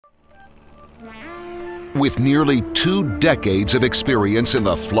With nearly 2 decades of experience in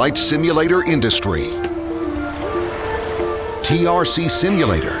the flight simulator industry, TRC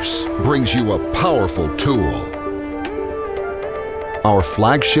Simulators brings you a powerful tool. Our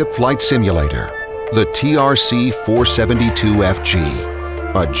flagship flight simulator, the TRC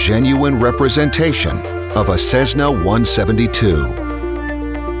 472FG, a genuine representation of a Cessna 172.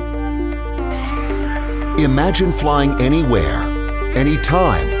 Imagine flying anywhere,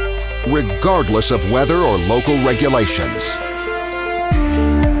 anytime, regardless of weather or local regulations.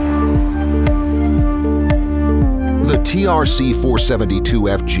 The TRC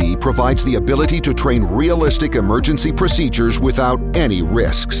 472FG provides the ability to train realistic emergency procedures without any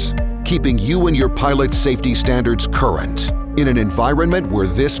risks, keeping you and your pilot's safety standards current in an environment where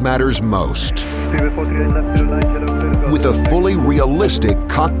this matters most. With a fully realistic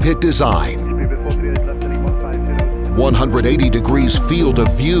cockpit design, 180 degrees field of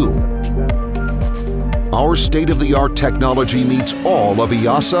view, our state-of-the-art technology meets all of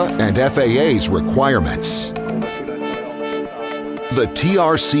EASA and FAA's requirements. The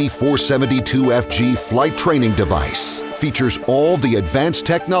TRC 472FG flight training device features all the advanced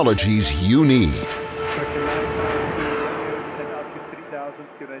technologies you need.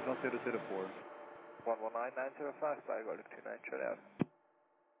 119.905,